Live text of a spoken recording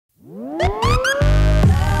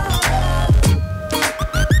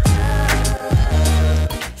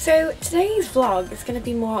today's vlog is going to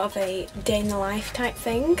be more of a day in the life type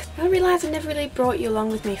thing. I realised I never really brought you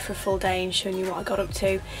along with me for a full day and showing you what I got up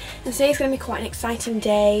to. And today's going to be quite an exciting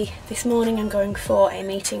day. This morning I'm going for a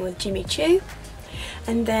meeting with Jimmy Choo.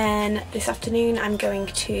 And then this afternoon I'm going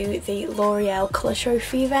to the L'Oreal Colour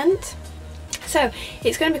Trophy event. So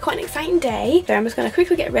it's going to be quite an exciting day. So I'm just going to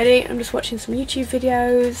quickly get ready. I'm just watching some YouTube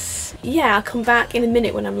videos. Yeah, I'll come back in a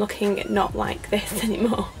minute when I'm looking not like this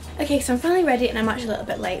anymore. Okay, so I'm finally ready and I'm actually a little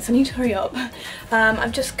bit late, so I need to hurry up.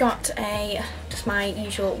 I've just got just my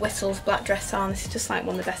usual Whistles black dress on. This is just like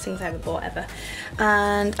one of the best things I ever bought ever.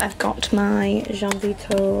 And I've got my Jean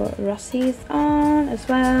Vito Rossi's on as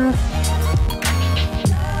well.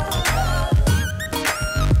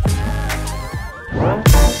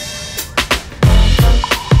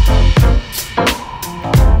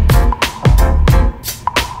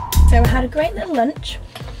 So I had a great little lunch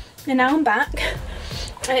and now I'm back.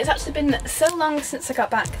 And it's actually been so long since I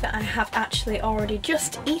got back that I have actually already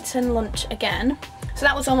just eaten lunch again. So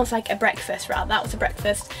that was almost like a breakfast rather. That was a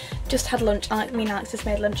breakfast. Just had lunch. Me and Alex just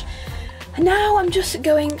made lunch. And now I'm just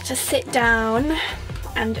going to sit down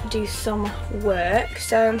and do some work.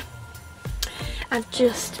 So I've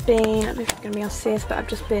just been, I don't know if you're going to be able to see this, but I've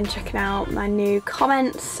just been checking out my new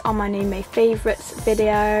comments on my new May Favourites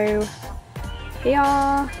video.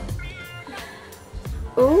 Here.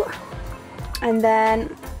 Ooh. And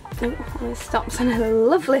then, it stops in a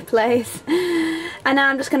lovely place. And now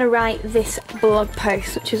I'm just going to write this blog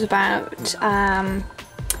post, which is about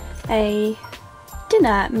a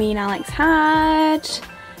dinner me and Alex had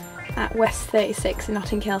at West 36 in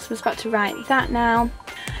Notting Hill. So I'm just about to write that now.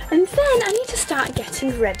 And then I need to start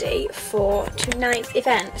getting ready for tonight's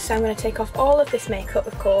event. So I'm going to take off all of this makeup,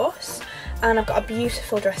 of course. And I've got a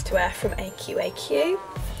beautiful dress to wear from AQ,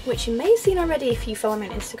 which you may have seen already if you follow me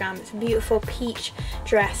on Instagram. It's a beautiful peach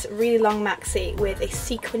dress, really long maxi with a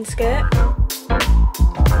sequin skirt.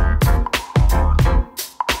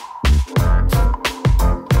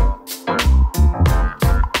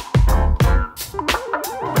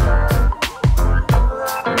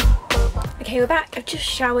 Okay, we're back. I've just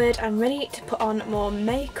showered. I'm ready to put on more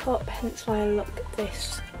makeup, hence why I look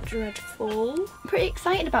this dreadful. I'm pretty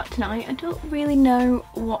excited about tonight. I don't really know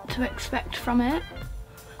what to expect from it.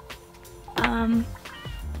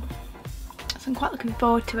 So I'm quite looking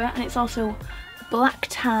forward to it, and it's also a black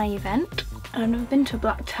tie event. I've never been to a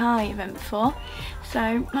black tie event before,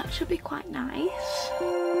 so that should be quite nice.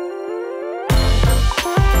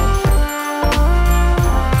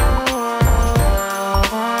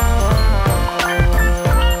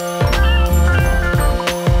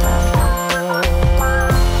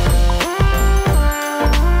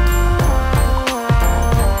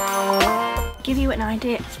 Give you an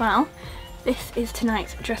idea as well. This is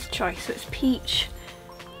tonight's dress choice, so it's peach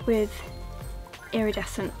with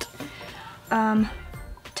iridescent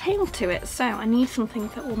tail to it, so I need something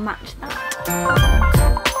that will match that.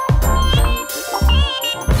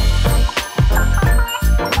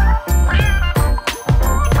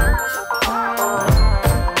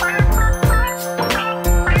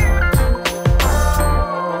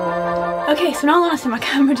 Okay, so in all honesty my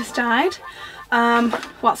camera just died.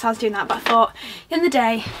 Whilst I was doing that, but I thought at the end of the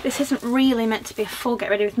day this isn't really meant to be a full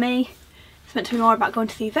get ready with me. It's meant to be more about going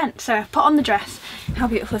to the event. So I've put on the dress. How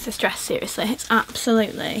beautiful is this dress? Seriously, it's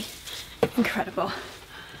absolutely incredible.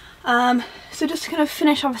 So just to kind of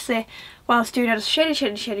finish, obviously whilst doing it, I just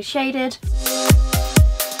shaded.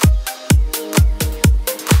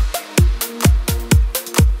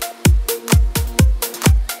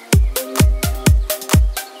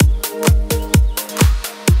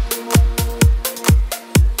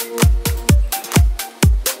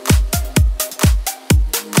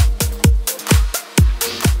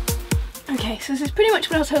 So this is pretty much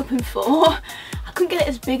what I was hoping for. I couldn't get it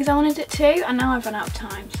as big as I wanted it to, and now I've run out of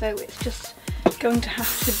time, so it's just going to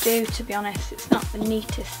have to do, to be honest. It's not the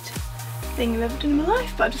neatest thing I've ever done in my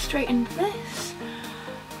life, but I've just straightened this.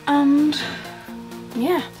 And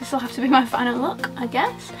yeah, this will have to be my final look, I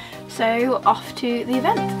guess. So off to the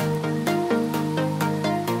event.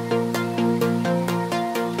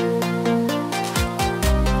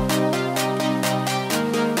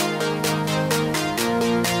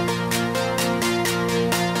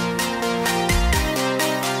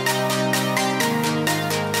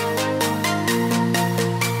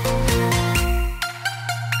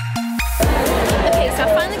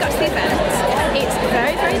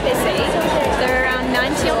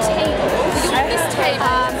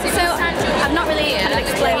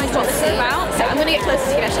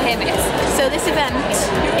 So this event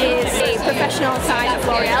is a professional side of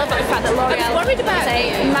L'Oreal, but the fact that L'Oreal is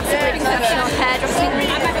a massively professional hairdressing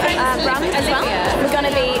brand as well. We're going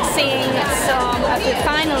to be seeing some of the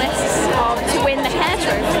finalists to win the hair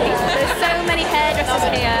trophy. There's so many hairdressers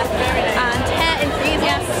here and hair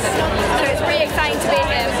enthusiasts, so it's really exciting to be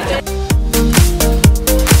here.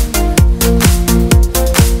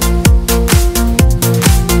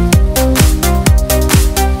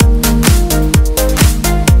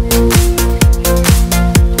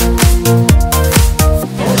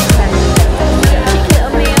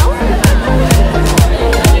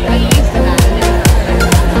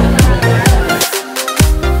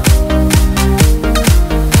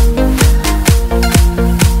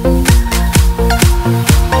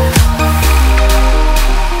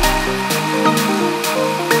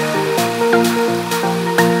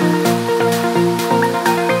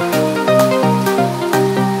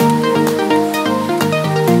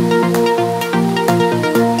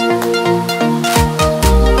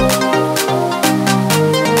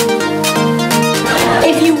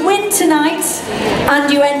 And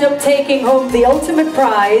you end up taking home the ultimate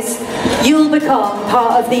prize, you'll become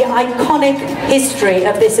part of the iconic history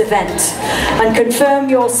of this event and confirm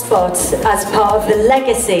your spot as part of the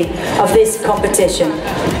legacy of this competition.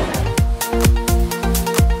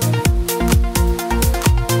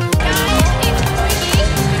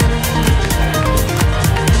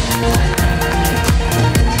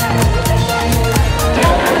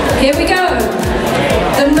 Here we go.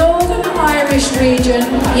 The Northern Irish region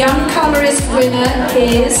young colourist winner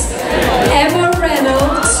is Emma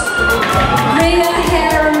Reynolds, Rhea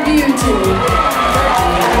Hair and Beauty.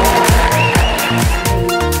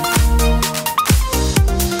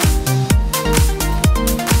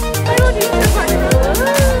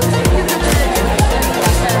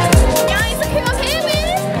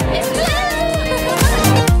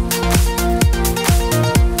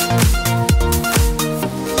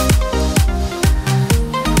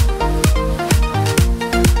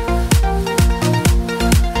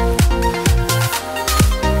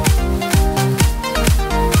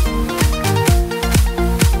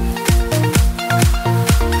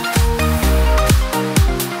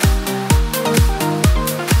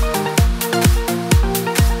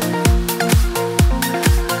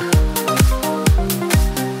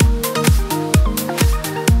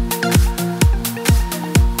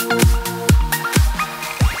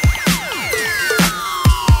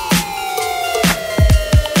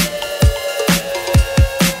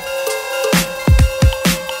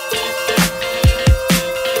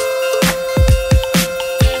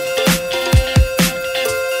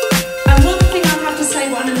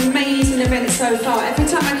 So far. Every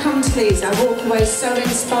time I come to these, I walk away so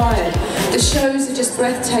inspired. The shows are just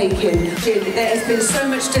breathtaking. There has been so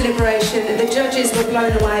much deliberation, the judges were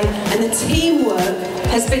blown away, and the teamwork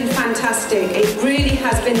has been fantastic. It really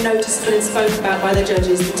has been noticeable and spoken about by the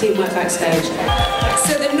judges, the teamwork backstage.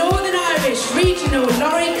 So the Northern Irish Regional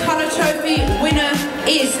Lorry Colour Trophy winner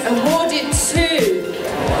is awarded to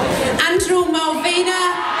Andrew Melvv,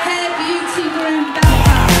 Hair Beauty Groom.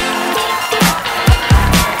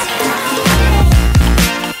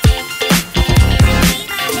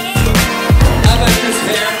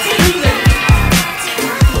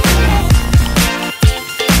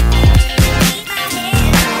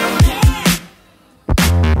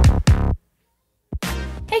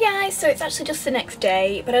 So it's actually just the next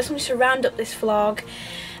day, but I just wanted to round up this vlog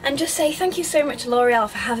and just say thank you so much to L'Oreal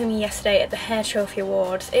for having me yesterday at the Hair Trophy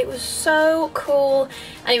Awards. It was so cool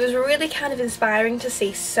and it was really kind of inspiring to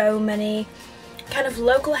see so many kind of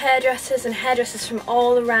local hairdressers and hairdressers from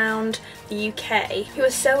all around the UK who are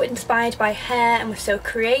so inspired by hair and were so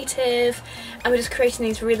creative and were just creating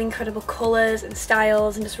these really incredible colours and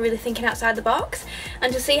styles and just really thinking outside the box,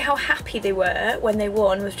 and to see how happy they were when they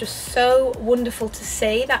won was just so wonderful to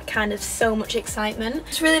see. That kind of so much excitement.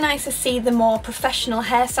 It's really nice to see the more professional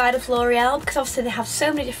hair side of L'Oreal, because obviously they have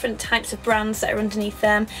so many different types of brands that are underneath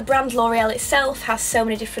them. The brand L'Oreal itself has so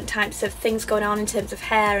many different types of things going on in terms of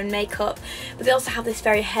hair and makeup, but they also have this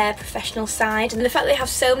very hair professional side, and the fact that they have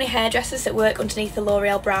so many hairdressers that work underneath the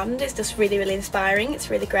L'Oreal brand is just really, really inspiring.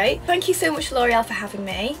 It's really great. Thank you so much L'Oreal for having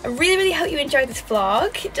me. I really, really hope you enjoyed this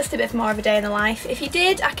vlog, just a bit more of a day in the life. If you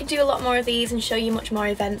did, I could do a lot more of these and show you much more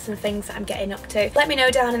events and things that I'm getting up to. Let me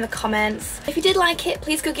know down in the comments. If you did like it,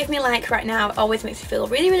 please go give me a like right now. It always makes me feel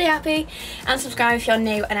really, really happy, and subscribe if you're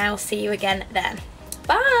new, and I will see you again then.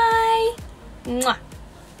 Bye! Mwah.